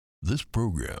This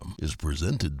program is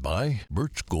presented by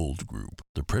Birch Gold Group,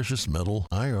 the precious metal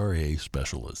IRA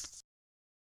specialists.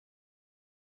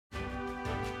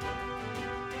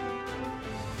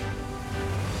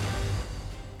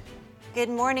 Good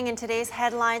morning. In today's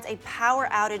headlines, a power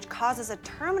outage causes a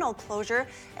terminal closure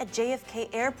at JFK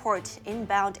Airport.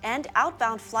 Inbound and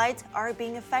outbound flights are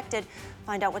being affected.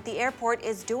 Find out what the airport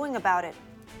is doing about it.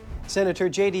 Senator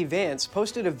J.D. Vance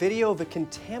posted a video of a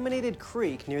contaminated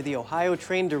creek near the Ohio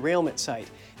train derailment site.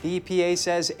 The EPA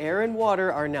says air and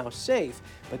water are now safe,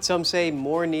 but some say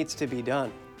more needs to be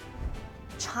done.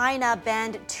 China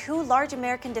banned 2 large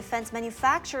American defense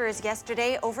manufacturers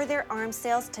yesterday over their arms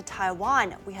sales to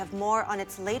Taiwan. We have more on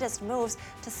its latest moves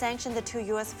to sanction the 2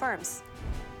 U.S. firms.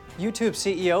 YouTube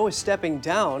CEO is stepping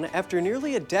down after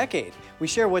nearly a decade. We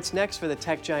share what's next for the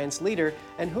tech giant's leader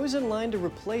and who's in line to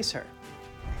replace her.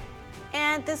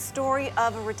 And the story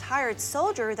of a retired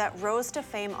soldier that rose to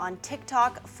fame on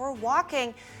TikTok for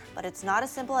walking. But it's not as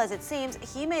simple as it seems.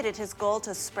 He made it his goal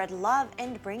to spread love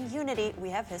and bring unity. We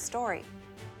have his story.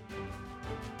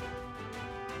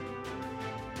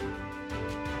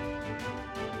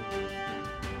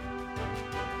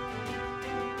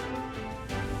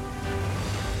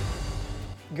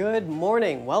 Good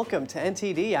morning. Welcome to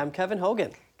NTD. I'm Kevin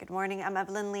Hogan. Good morning. I'm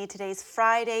Evelyn Lee. Today's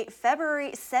Friday,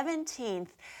 February 17th.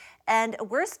 And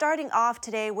we're starting off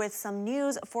today with some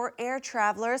news for air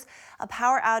travelers. A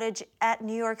power outage at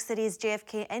New York City's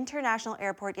JFK International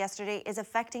Airport yesterday is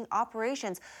affecting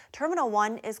operations. Terminal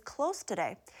 1 is closed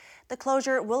today. The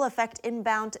closure will affect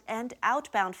inbound and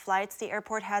outbound flights. The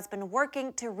airport has been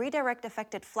working to redirect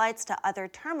affected flights to other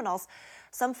terminals.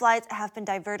 Some flights have been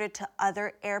diverted to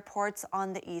other airports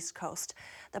on the East Coast.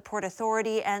 The Port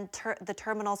Authority and the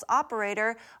terminal's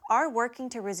operator are working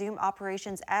to resume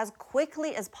operations as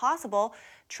quickly as possible.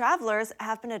 Travelers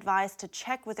have been advised to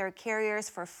check with their carriers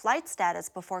for flight status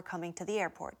before coming to the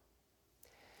airport.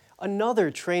 Another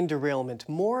train derailment,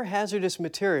 more hazardous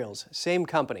materials, same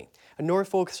company. A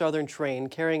Norfolk Southern train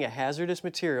carrying a hazardous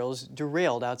materials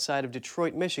derailed outside of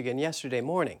Detroit, Michigan yesterday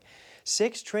morning.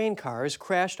 6 train cars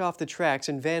crashed off the tracks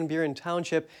in Van Buren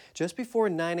Township just before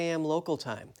 9 a.m. local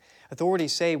time.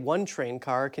 Authorities say one train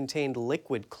car contained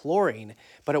liquid chlorine,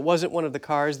 but it wasn't one of the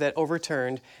cars that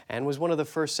overturned and was one of the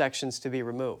first sections to be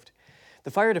removed.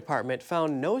 The fire department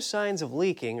found no signs of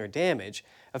leaking or damage.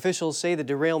 Officials say the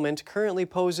derailment currently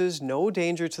poses no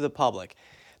danger to the public.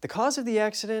 The cause of the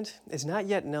accident is not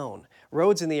yet known.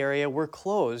 Roads in the area were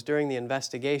closed during the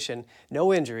investigation.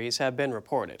 No injuries have been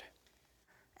reported.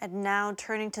 And now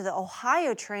turning to the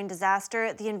Ohio train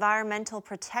disaster, the Environmental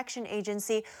Protection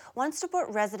Agency wants to put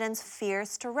residents'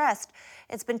 fears to rest.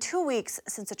 It's been 2 weeks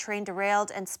since a train derailed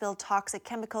and spilled toxic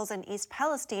chemicals in East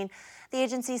Palestine. The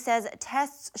agency says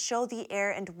tests show the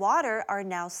air and water are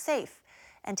now safe.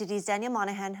 NTD's Daniel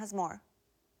Monahan has more.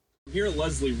 Here at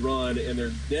Leslie Run, and there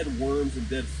are dead worms and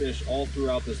dead fish all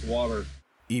throughout this water.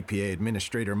 EPA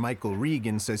Administrator Michael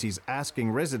Regan says he's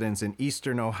asking residents in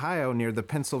eastern Ohio near the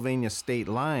Pennsylvania state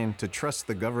line to trust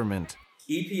the government.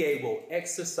 EPA will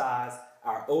exercise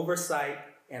our oversight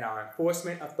and our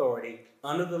enforcement authority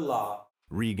under the law.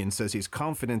 Regan says he's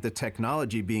confident the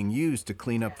technology being used to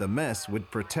clean up the mess would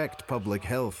protect public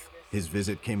health. His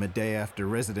visit came a day after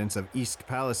residents of East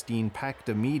Palestine packed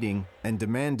a meeting and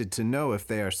demanded to know if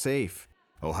they are safe.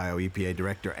 Ohio EPA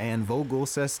Director Ann Vogel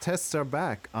says tests are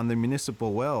back on the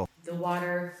municipal well. The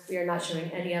water, we are not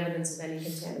showing any evidence of any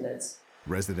contaminants.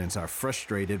 Residents are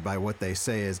frustrated by what they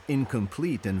say is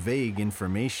incomplete and vague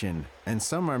information, and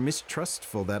some are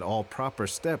mistrustful that all proper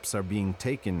steps are being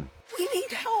taken. We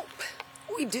need help.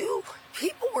 We do.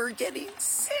 People are getting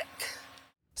sick.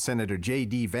 Senator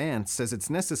J.D. Vance says it's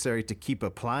necessary to keep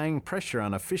applying pressure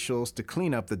on officials to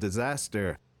clean up the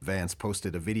disaster. Vance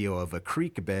posted a video of a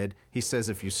creek bed. He says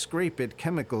if you scrape it,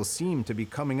 chemicals seem to be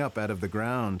coming up out of the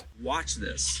ground. Watch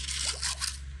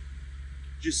this.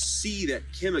 Just see that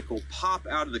chemical pop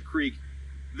out of the creek.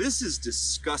 This is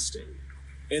disgusting.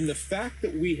 And the fact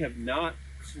that we have not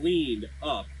cleaned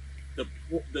up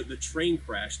the train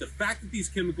crash, the fact that these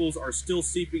chemicals are still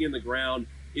seeping in the ground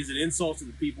is an insult to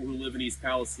the people who live in East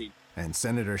Palestine. And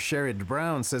Senator Sherrod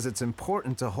Brown says it's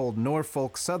important to hold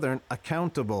Norfolk Southern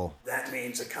accountable. That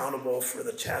means accountable for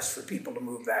the test for people to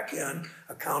move back in,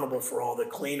 accountable for all the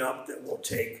cleanup that will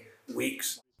take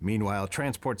weeks. Meanwhile,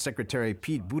 Transport Secretary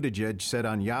Pete Buttigieg said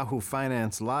on Yahoo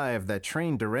Finance Live that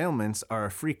train derailments are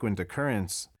a frequent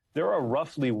occurrence. There are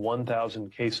roughly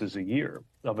 1,000 cases a year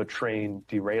of a train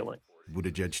derailing.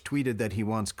 Buttigieg tweeted that he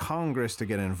wants Congress to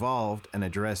get involved and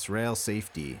address rail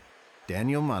safety.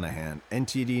 Daniel Monahan,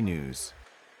 NTD News.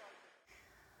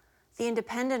 The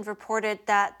Independent reported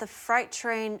that the freight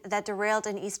train that derailed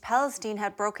in East Palestine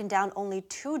had broken down only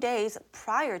 2 days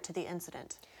prior to the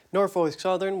incident. Norfolk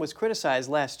Southern was criticized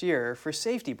last year for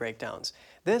safety breakdowns.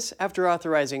 This after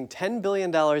authorizing $10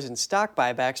 billion in stock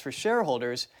buybacks for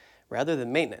shareholders rather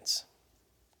than maintenance.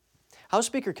 House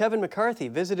Speaker Kevin McCarthy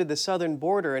visited the southern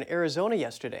border in Arizona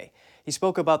yesterday. He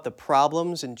spoke about the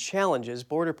problems and challenges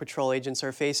Border Patrol agents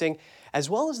are facing, as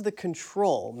well as the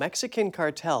control Mexican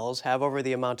cartels have over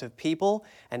the amount of people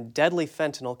and deadly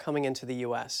fentanyl coming into the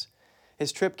U.S.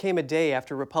 His trip came a day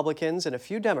after Republicans and a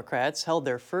few Democrats held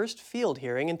their first field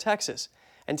hearing in Texas.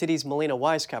 NTD's Melina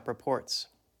Weisskopf reports.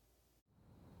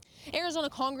 Arizona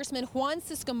Congressman Juan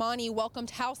Ciscomani welcomed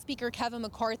House Speaker Kevin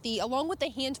McCarthy along with a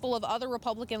handful of other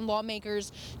Republican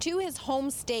lawmakers to his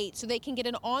home state so they can get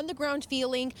an on-the-ground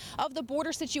feeling of the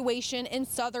border situation in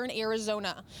southern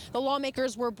Arizona. The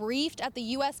lawmakers were briefed at the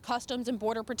U.S. Customs and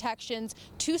Border Protection's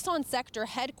Tucson sector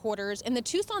headquarters, and the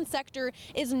Tucson sector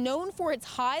is known for its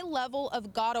high level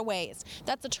of gotaways.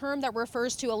 That's a term that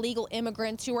refers to illegal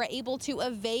immigrants who are able to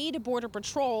evade Border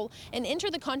Patrol and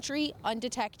enter the country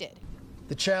undetected.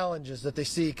 The challenges that they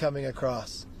see coming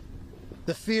across,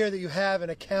 the fear that you have in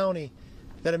a county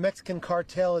that a Mexican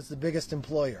cartel is the biggest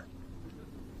employer.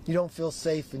 You don't feel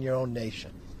safe in your own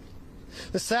nation.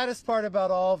 The saddest part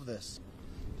about all of this,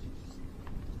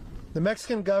 the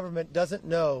Mexican government doesn't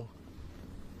know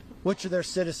which of their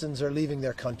citizens are leaving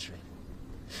their country.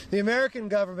 The American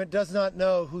government does not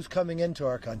know who's coming into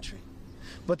our country.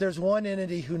 But there's one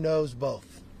entity who knows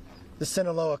both, the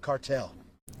Sinaloa cartel.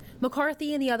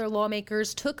 McCarthy and the other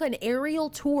lawmakers took an aerial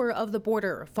tour of the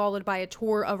border, followed by a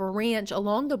tour of a ranch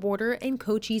along the border in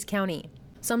Cochise County.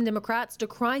 Some Democrats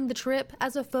decrying the trip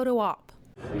as a photo op.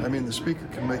 I mean, the Speaker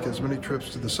can make as many trips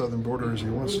to the southern border as he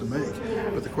wants to make,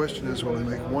 but the question is, will he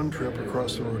make one trip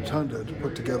across the rotunda to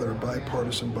put together a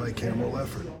bipartisan, bicameral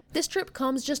effort? This trip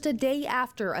comes just a day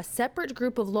after a separate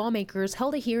group of lawmakers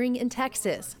held a hearing in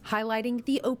Texas, highlighting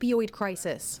the opioid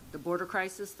crisis. The border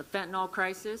crisis, the fentanyl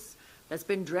crisis, that's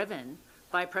been driven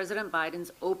by President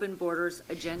Biden's open borders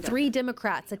agenda. 3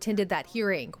 Democrats attended that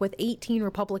hearing with 18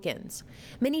 Republicans.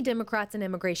 Many Democrats and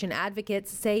immigration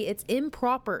advocates say it's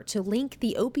improper to link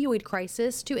the opioid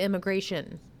crisis to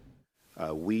immigration.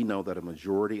 We know that a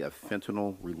majority of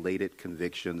fentanyl-related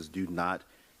convictions do not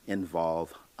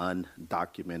involve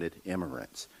undocumented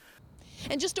immigrants.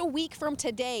 And just a week from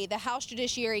today, the House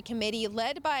Judiciary Committee,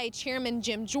 led by Chairman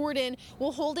Jim Jordan,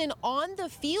 will hold an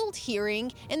on-the-field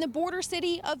hearing in the border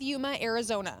city of Yuma,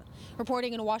 Arizona.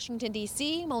 Reporting in Washington,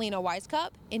 D.C., Melina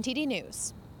Weisskopf, NTD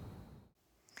News.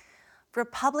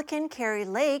 Republican Kari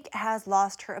Lake has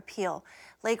lost her appeal.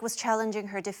 Lake was challenging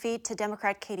her defeat to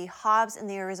Democrat Katie Hobbs in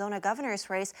the Arizona governor's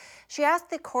race. She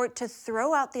asked the court to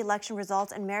throw out the election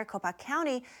results in Maricopa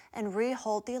County and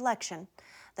rehold the election.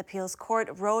 The appeals court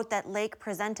wrote that Lake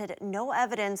presented no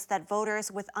evidence that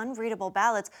voters with unreadable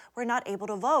ballots were not able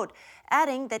to vote,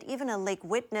 adding that even a Lake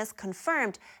witness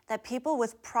confirmed that people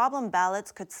with problem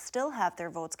ballots could still have their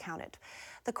votes counted.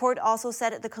 The court also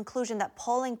said the conclusion that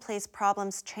polling place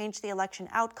problems changed the election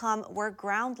outcome were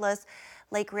groundless.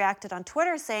 Lake reacted on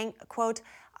Twitter saying, quote,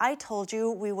 "I told you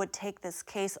we would take this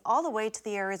case all the way to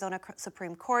the Arizona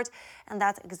Supreme Court, and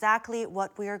that's exactly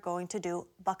what we are going to do.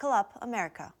 Buckle up,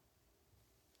 America."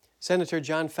 Senator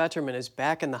John Fetterman is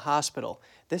back in the hospital,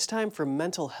 this time for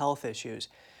mental health issues.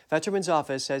 Fetterman's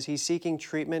office says he's seeking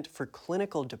treatment for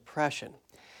clinical depression.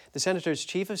 The senator's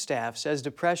chief of staff says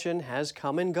depression has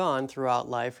come and gone throughout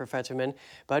life for Fetterman,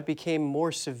 but became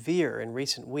more severe in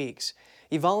recent weeks.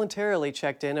 He voluntarily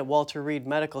checked in at Walter Reed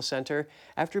Medical Center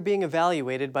after being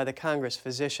evaluated by the Congress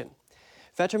physician.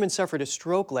 Fetterman suffered a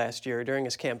stroke last year during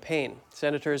his campaign.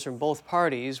 Senators from both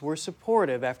parties were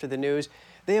supportive after the news.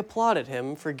 They applauded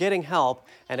him for getting help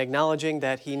and acknowledging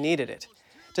that he needed it.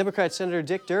 Democrat Senator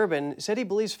Dick Durbin said he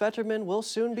believes Fetterman will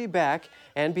soon be back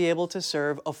and be able to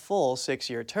serve a full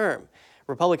 6-year term.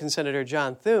 Republican Senator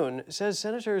John Thune says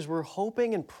senators were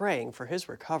hoping and praying for his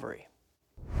recovery.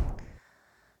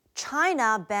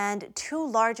 China banned 2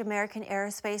 large American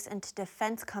aerospace and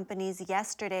defense companies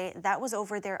yesterday. That was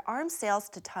over their arms sales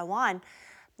to Taiwan.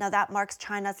 Now that marks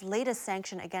China's latest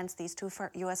sanction against these 2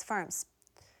 U.S. firms.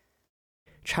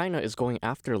 China is going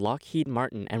after Lockheed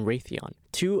Martin and Raytheon,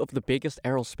 2 of the biggest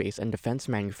aerospace and defense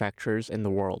manufacturers in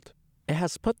the world. It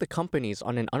has put the companies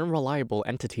on an unreliable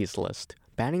entities list,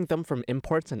 banning them from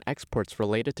imports and exports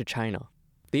related to China.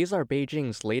 These are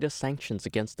Beijing's latest sanctions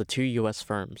against the 2 U.S.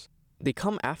 firms. They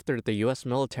come after the U.S.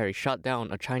 military shot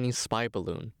down a Chinese spy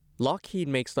balloon. Lockheed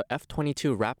makes the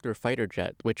F-22 Raptor fighter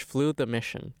jet, which flew the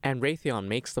mission, and Raytheon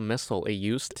makes the missile it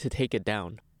used to take it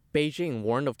down. Beijing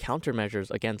warned of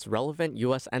countermeasures against relevant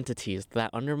U.S. entities that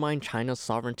undermine China's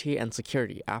sovereignty and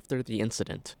security after the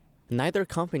incident. Neither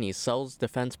company sells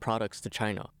defense products to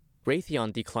China.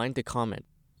 Raytheon declined to comment.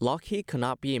 Lockheed could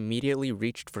not be immediately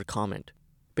reached for comment.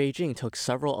 Beijing took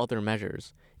several other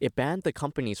measures. It banned the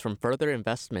companies from further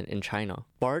investment in China,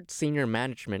 barred senior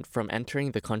management from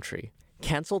entering the country,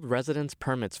 canceled residence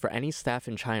permits for any staff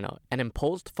in China, and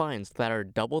imposed fines that are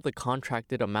double the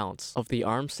contracted amounts of the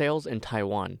arms sales in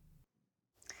Taiwan.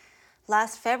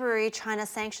 Last February, China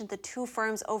sanctioned the two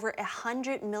firms over a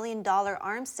 $100 million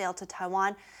arms sale to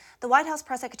Taiwan. The White House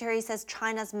press secretary says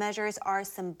China's measures are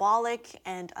symbolic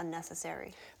and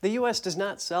unnecessary. The U.S. does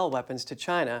not sell weapons to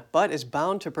China, but is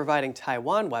bound to providing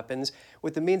Taiwan weapons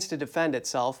with the means to defend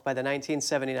itself by the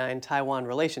 1979 Taiwan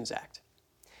Relations Act.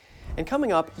 And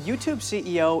coming up, YouTube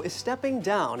CEO is stepping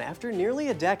down after nearly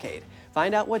a decade.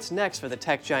 Find out what's next for the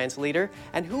tech giant's leader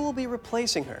and who will be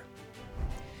replacing her.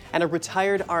 And a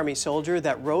retired Army soldier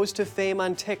that rose to fame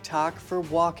on TikTok for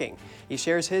walking. He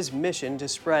shares his mission to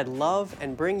spread love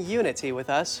and bring unity with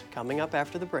us coming up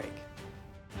after the break.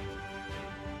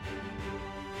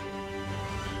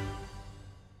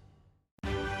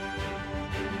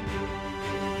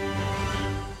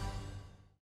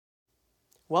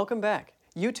 Welcome back.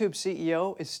 YouTube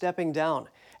CEO is stepping down.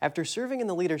 After serving in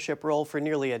the leadership role for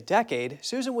nearly a decade,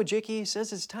 Susan Wojcicki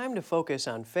says it's time to focus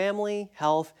on family,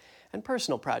 health, and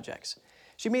personal projects.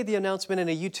 She made the announcement in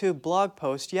a YouTube blog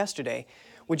post yesterday.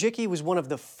 Wojcicki was one of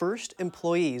the first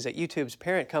employees at YouTube's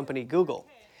parent company, Google.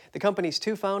 The company's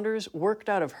two founders worked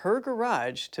out of her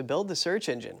garage to build the search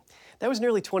engine. That was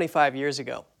nearly 25 years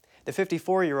ago. The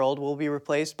 54-year-old will be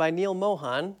replaced by Neil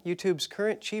Mohan, YouTube's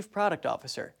current chief product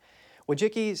officer.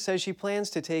 Wojcicki says she plans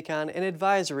to take on an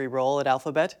advisory role at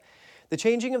Alphabet. The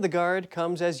changing of the guard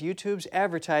comes as YouTube's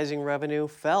advertising revenue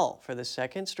fell for the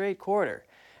second straight quarter.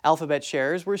 Alphabet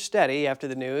shares were steady after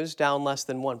the news, down less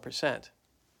than 1%.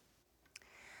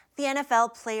 The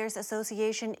NFL Players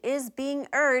Association is being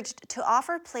urged to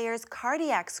offer players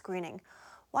cardiac screening.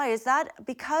 Why is that?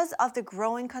 Because of the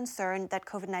growing concern that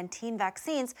COVID-19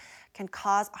 vaccines can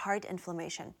cause heart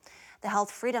inflammation. The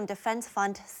Health Freedom Defense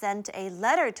Fund sent a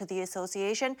letter to the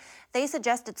association. They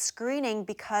suggested screening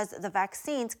because the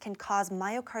vaccines can cause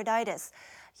myocarditis.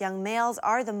 Young males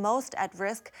are the most at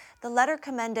risk. The letter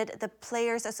commended the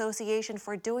Players Association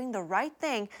for doing the right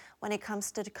thing when it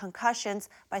comes to concussions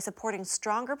by supporting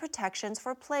stronger protections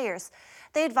for players.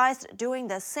 They advised doing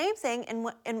the same thing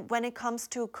when it comes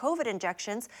to COVID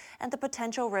injections and the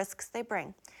potential risks they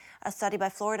bring. A study by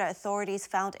Florida authorities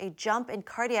found a jump in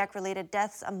cardiac-related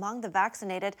deaths among the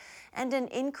vaccinated and an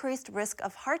increased risk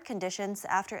of heart conditions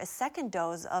after a second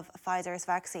dose of Pfizer's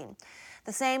vaccine.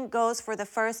 The same goes for the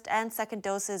first and second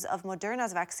doses of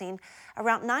Moderna's vaccine.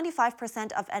 Around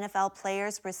 95% of NFL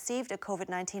players received a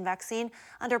COVID-19 vaccine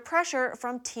under pressure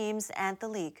from teams and the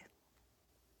league.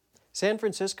 San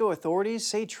Francisco authorities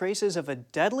say traces of a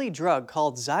deadly drug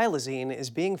called xylazine is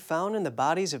being found in the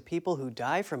bodies of people who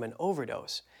die from an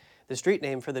overdose. The street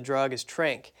name for the drug is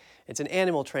Tranq. It's an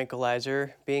animal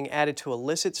tranquilizer being added to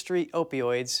illicit street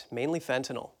opioids, mainly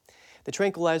fentanyl. The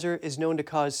tranquilizer is known to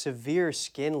cause severe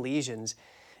skin lesions.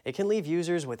 It can leave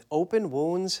users with open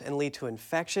wounds and lead to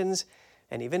infections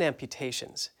and even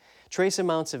amputations. Trace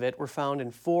amounts of it were found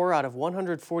in 4 out of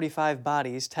 145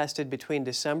 bodies tested between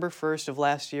December 1st of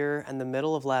last year and the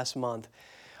middle of last month.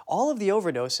 All of the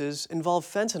overdoses involve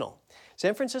fentanyl.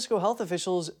 San Francisco health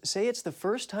officials say it's the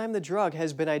first time the drug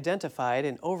has been identified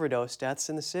in overdose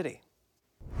deaths in the city.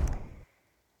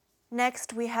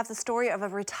 Next, we have the story of a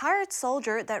retired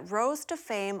soldier that rose to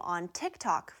fame on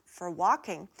TikTok for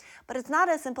walking. But it's not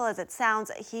as simple as it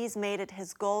sounds. He's made it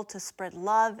his goal to spread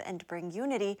love and bring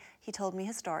unity. He told me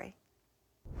his story.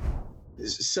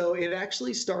 So it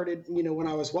actually started, when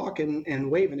I was walking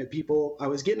and waving at people, I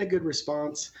was getting a good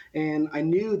response, and I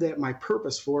knew that my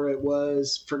purpose for it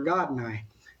was for God and I.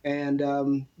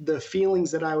 And the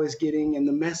feelings that I was getting and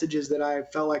the messages that I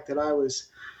felt like that I was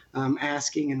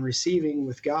asking and receiving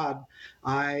with God,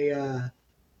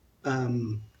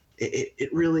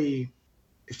 it really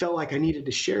felt like I needed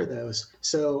to share those.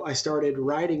 So I started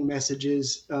writing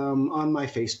messages on my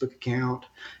Facebook account,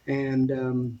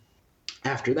 and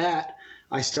after that,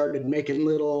 I started making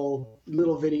little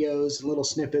videos and little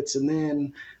snippets, and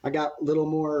then I got a little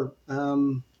more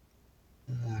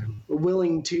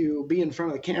willing to be in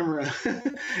front of the camera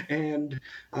and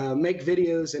make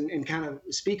videos and kind of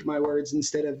speak my words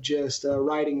instead of just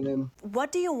writing them.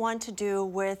 What do you want to do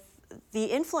with the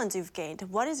influence you've gained?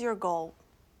 What is your goal?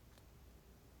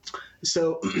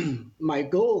 So my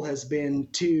goal has been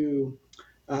to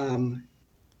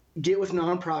get with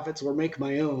nonprofits or make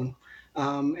my own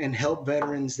and help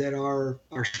veterans that are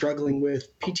struggling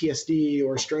with PTSD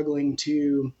or struggling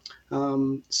to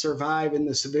survive in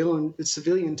the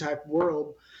civilian type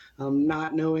world,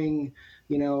 not knowing,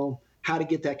 how to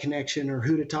get that connection or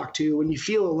who to talk to. When you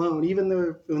feel alone, even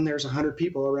though when there's 100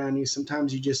 people around you,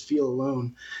 sometimes you just feel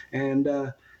alone. And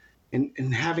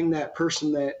having that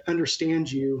person that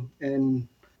understands you and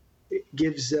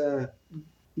gives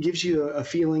you a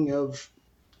feeling of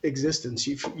existence.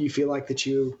 You feel like that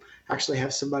you actually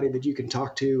have somebody that you can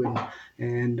talk to,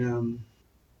 and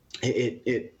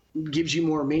it gives you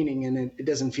more meaning, and it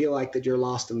doesn't feel like that you're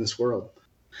lost in this world.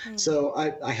 So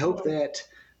I hope that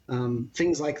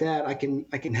things like that I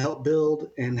can help build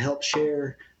and help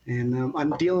share. And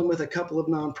I'm dealing with a couple of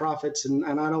nonprofits, and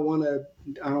I don't want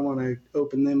to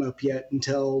open them up yet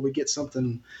until we get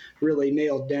something really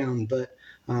nailed down. But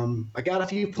I got a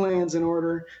few plans in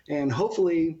order, and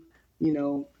hopefully,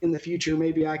 in the future,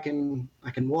 maybe I can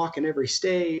walk in every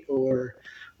state, or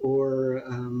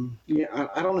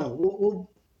I don't know.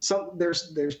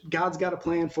 There's God's got a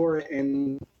plan for it,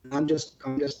 and I'm just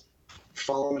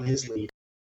following His lead.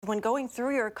 When going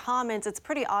through your comments, it's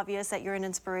pretty obvious that you're an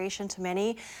inspiration to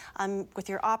many with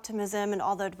your optimism and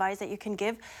all the advice that you can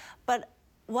give. But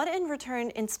what in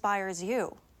return inspires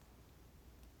you?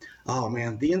 Oh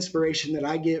man, the inspiration that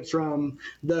I get from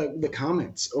the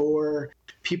comments or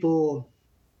people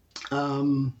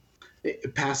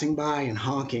passing by and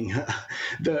honking.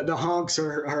 The honks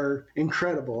are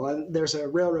incredible. There's a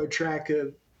railroad track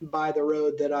by the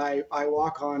road that I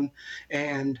walk on,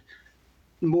 and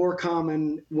more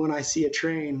common when I see a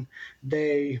train,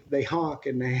 they honk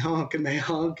and they honk and they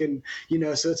honk, and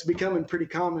so it's becoming pretty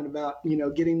common about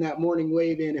getting that morning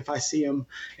wave in if I see them.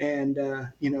 And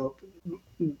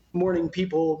morning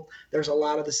people, there's a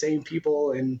lot of the same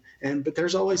people, but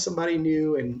there's always somebody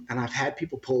new, and I've had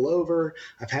people pull over.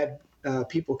 I've had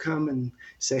people come and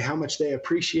say how much they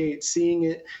appreciate seeing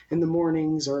it in the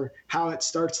mornings, or how it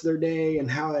starts their day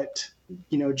and how it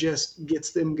just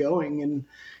gets them going. And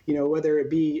whether it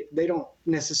be they don't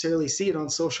necessarily see it on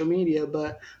social media,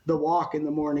 but the walk in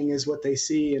the morning is what they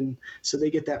see, and so they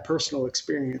get that personal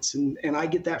experience, and I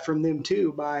get that from them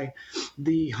too by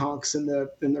the honks and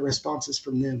the responses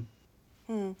from them.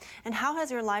 And how has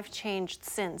your life changed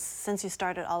since you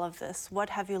started all of this? What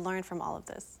have you learned from all of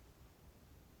this?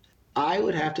 I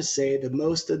would have to say the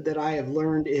most that I have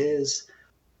learned is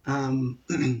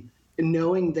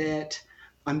knowing that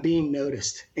I'm being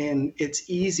noticed, and it's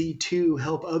easy to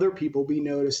help other people be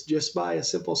noticed just by a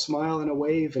simple smile and a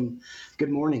wave and good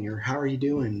morning, or how are you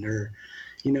doing, or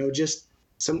just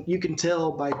you can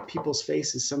tell by people's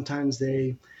faces sometimes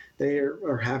they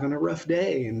are having a rough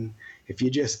day, and if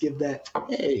you just give that,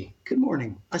 hey, good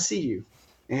morning, I see you,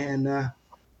 and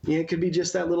it could be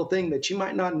just that little thing that you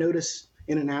might not notice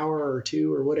in an hour or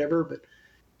two or whatever, but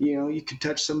you can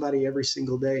touch somebody every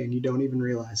single day and you don't even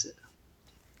realize it.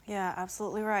 Yeah,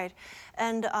 absolutely right.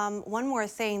 And one more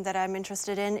thing that I'm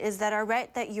interested in is that I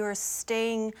read that you're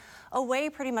staying away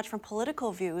pretty much from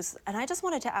political views, and I just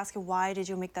wanted to ask you, why did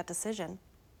you make that decision?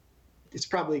 It's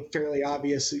probably fairly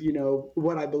obvious,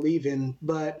 what I believe in,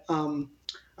 but I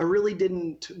really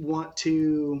didn't want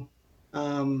to.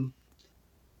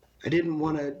 I didn't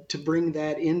want to bring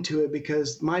that into it,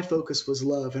 because my focus was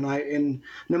love, and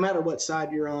no matter what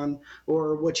side you're on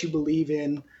or what you believe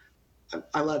in,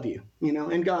 I love you,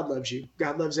 and God loves you.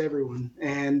 God loves everyone,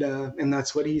 and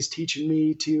that's what He's teaching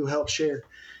me to help share,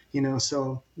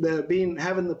 So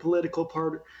having the political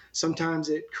part, sometimes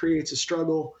it creates a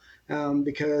struggle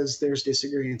because there's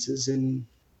disagreements, and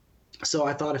so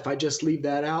I thought if I just leave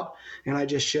that out and I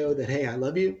just show that, hey, I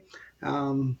love you,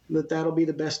 that'll be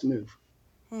the best move.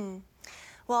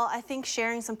 Well, I think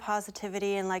sharing some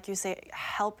positivity and, like you say,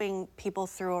 helping people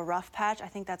through a rough patch, I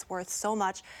think that's worth so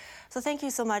much. So thank you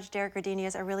so much, Derek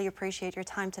Gardenius. I really appreciate your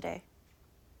time today.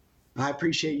 I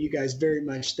appreciate you guys very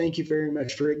much. Thank you very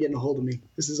much for getting a hold of me.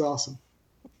 This is awesome.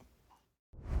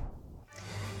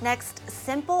 Next,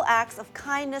 simple acts of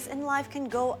kindness in life can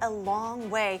go a long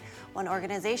way. One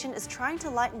organization is trying to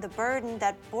lighten the burden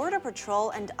that Border Patrol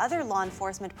and other law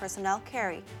enforcement personnel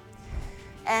carry.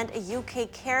 And a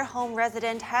UK care home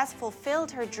resident has fulfilled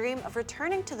her dream of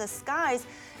returning to the skies.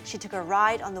 She took a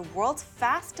ride on the world's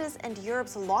fastest and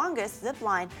Europe's longest zip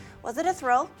line. Was it a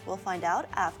thrill? We'll find out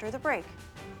after the break.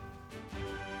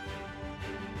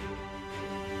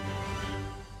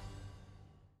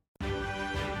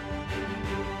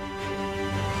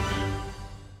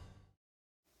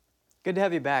 Good to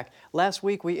have you back. Last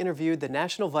week, we interviewed the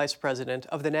National Vice President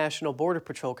of the National Border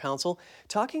Patrol Council,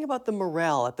 talking about the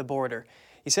morale at the border.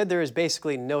 He said there is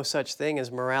basically no such thing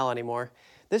as morale anymore.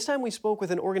 This time we spoke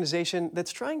with an organization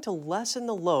that's trying to lessen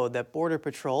the load that Border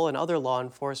Patrol and other law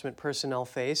enforcement personnel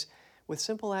face with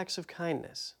simple acts of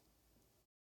kindness.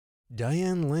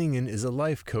 Diane Langen is a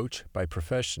life coach by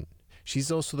profession.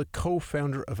 She's also the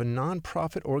co-founder of a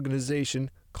nonprofit organization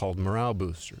called Morale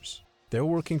Boosters. They're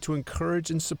working to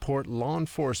encourage and support law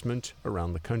enforcement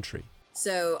around the country.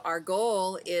 So our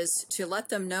goal is to let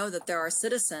them know that there are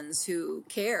citizens who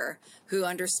care, who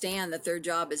understand that their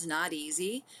job is not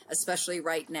easy, especially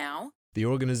right now. The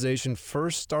organization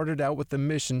first started out with the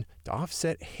mission to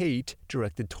offset hate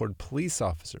directed toward police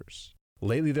officers.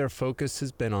 Lately, their focus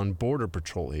has been on Border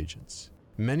Patrol agents.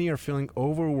 Many are feeling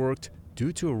overworked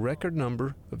due to a record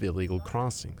number of illegal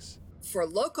crossings. For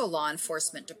local law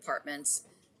enforcement departments,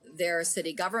 their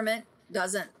city government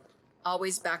doesn't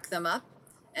always back them up.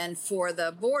 And for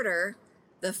the border,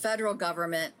 the federal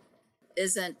government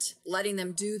isn't letting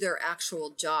them do their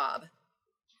actual job.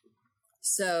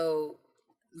 So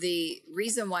the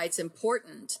reason why it's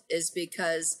important is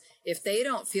because if they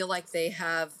don't feel like they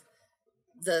have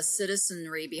the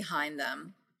citizenry behind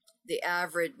them,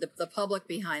 the public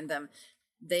behind them,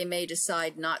 they may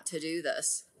decide not to do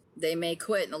this. They may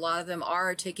quit, and a lot of them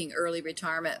are taking early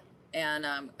retirement, and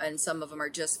some of them are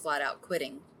just flat out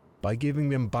quitting. By giving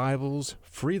them Bibles,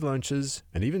 free lunches,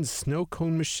 and even snow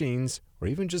cone machines, or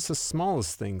even just the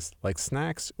smallest things like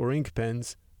snacks or ink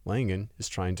pens, Langen is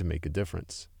trying to make a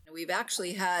difference. We've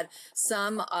actually had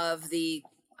some of the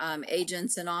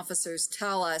agents and officers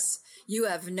tell us, you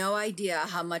have no idea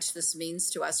how much this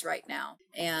means to us right now.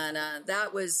 And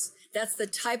that's the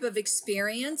type of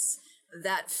experience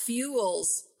that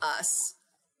fuels us.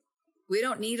 We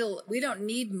don't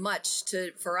need much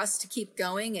for us to keep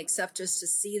going, except just to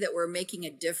see that we're making a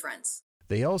difference.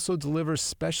 They also deliver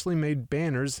specially made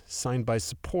banners signed by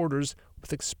supporters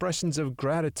with expressions of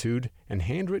gratitude and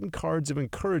handwritten cards of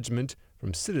encouragement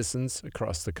from citizens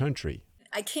across the country.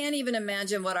 I can't even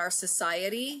imagine what our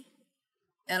society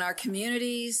and our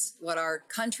communities, what our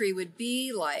country would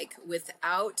be like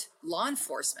without law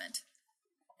enforcement.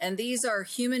 And these are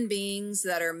human beings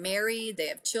that are married, they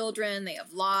have children, they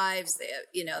have lives,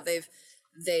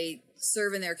 they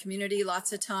serve in their community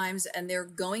lots of times, and they're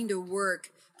going to work,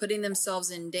 putting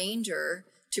themselves in danger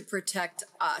to protect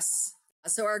us.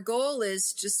 So our goal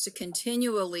is just to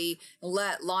continually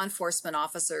let law enforcement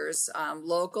officers,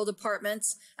 local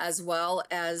departments, as well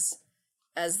as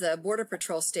the Border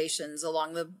Patrol stations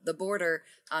along the border,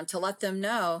 to let them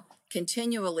know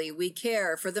continually we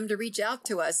care, for them to reach out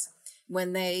to us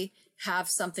when they have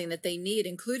something that they need,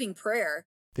 including prayer.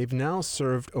 They've now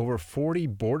served over 40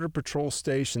 Border Patrol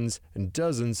stations and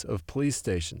dozens of police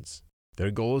stations.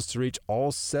 Their goal is to reach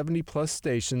all 70-plus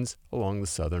stations along the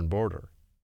southern border.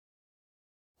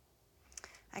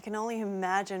 I can only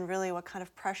imagine really what kind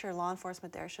of pressure law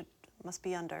enforcement there must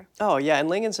be under. Oh yeah, and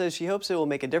Langen says she hopes it will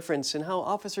make a difference in how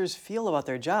officers feel about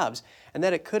their jobs, and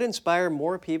that it could inspire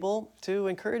more people to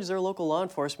encourage their local law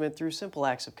enforcement through simple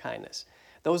acts of kindness.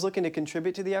 Those looking to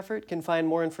contribute to the effort can find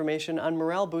more information on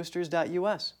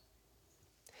moraleboosters.us.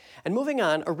 And moving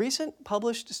on, a recent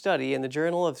published study in the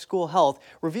Journal of School Health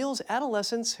reveals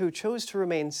adolescents who chose to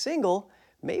remain single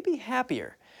may be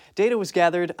happier. Data was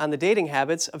gathered on the dating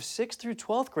habits of 6th through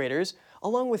 12th graders,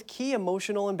 along with key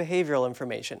emotional and behavioral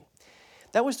information.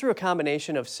 That was through a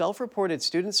combination of self-reported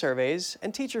student surveys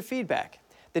and teacher feedback.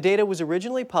 The data was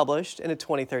originally published in a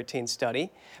 2013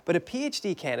 study, but a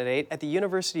PhD candidate at the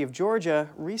University of Georgia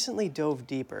recently dove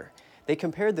deeper. They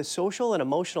compared the social and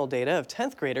emotional data of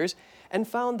 10th graders and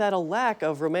found that a lack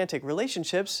of romantic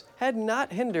relationships had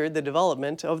not hindered the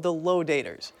development of the low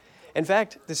daters. In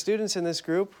fact, the students in this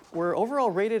group were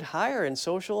overall rated higher in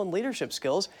social and leadership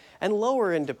skills and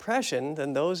lower in depression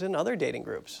than those in other dating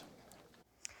groups.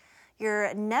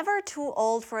 You're never too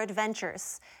old for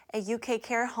adventures. A UK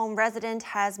care home resident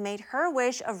has made her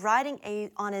wish of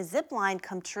riding on a zip line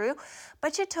come true,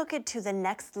 but she took it to the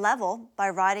next level by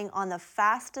riding on the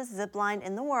fastest zip line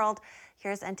in the world.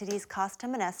 Here's NTD's Costa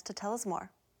Menes to tell us more.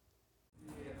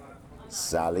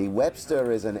 Sally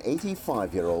Webster is an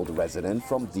 85-year-old resident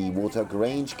from Dewater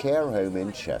Grange Care Home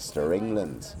in Chester,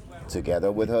 England.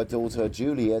 Together with her daughter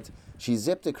Juliet, she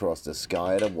zipped across the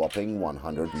sky at a whopping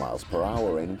 100 miles per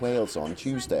hour in Wales on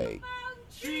Tuesday.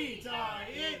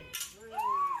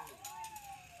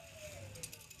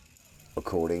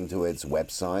 According to its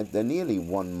website, the nearly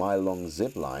 1 mile-long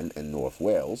zip line in North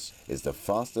Wales is the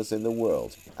fastest in the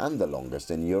world and the longest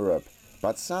in Europe.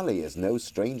 But Sally is no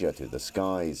stranger to the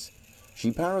skies.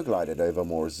 She paraglided over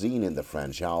Morzine in the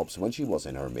French Alps when she was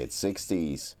in her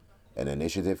mid-60s. An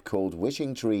initiative called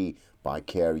Wishing Tree by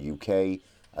Care UK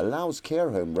allows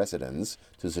care home residents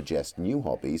to suggest new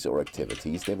hobbies or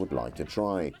activities they would like to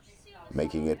try.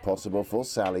 making it possible for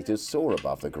Sally to soar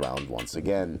above the ground once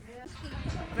again.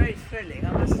 Very thrilling,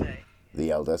 I must say.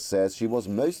 The elder says she was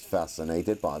most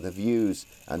fascinated by the views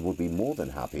and would be more than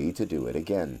happy to do it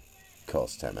again.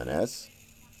 Cost Jimenez,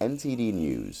 NTD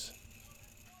News.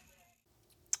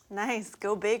 Nice.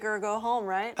 Go big or go home,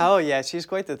 right? Oh, yeah, she's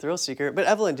quite the thrill seeker. But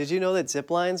Evelyn, did you know that zip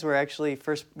lines were actually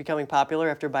first becoming popular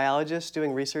after biologists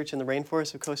doing research in the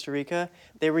rainforest of Costa Rica?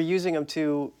 They were using them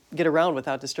to get around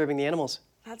without disturbing the animals.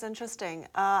 That's interesting.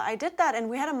 I did that, and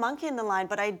we had a monkey in the line,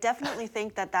 but I definitely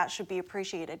think that should be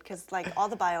appreciated because, like, all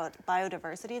the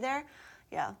biodiversity there,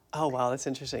 yeah. Oh, wow, that's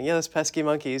interesting. Yeah, those pesky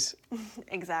monkeys.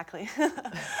 Exactly.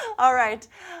 All right.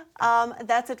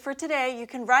 That's it for today. You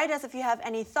can write us if you have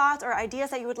any thoughts or ideas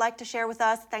that you would like to share with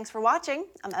us. Thanks for watching.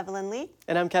 I'm Evelyn Lee.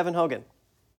 And I'm Kevin Hogan.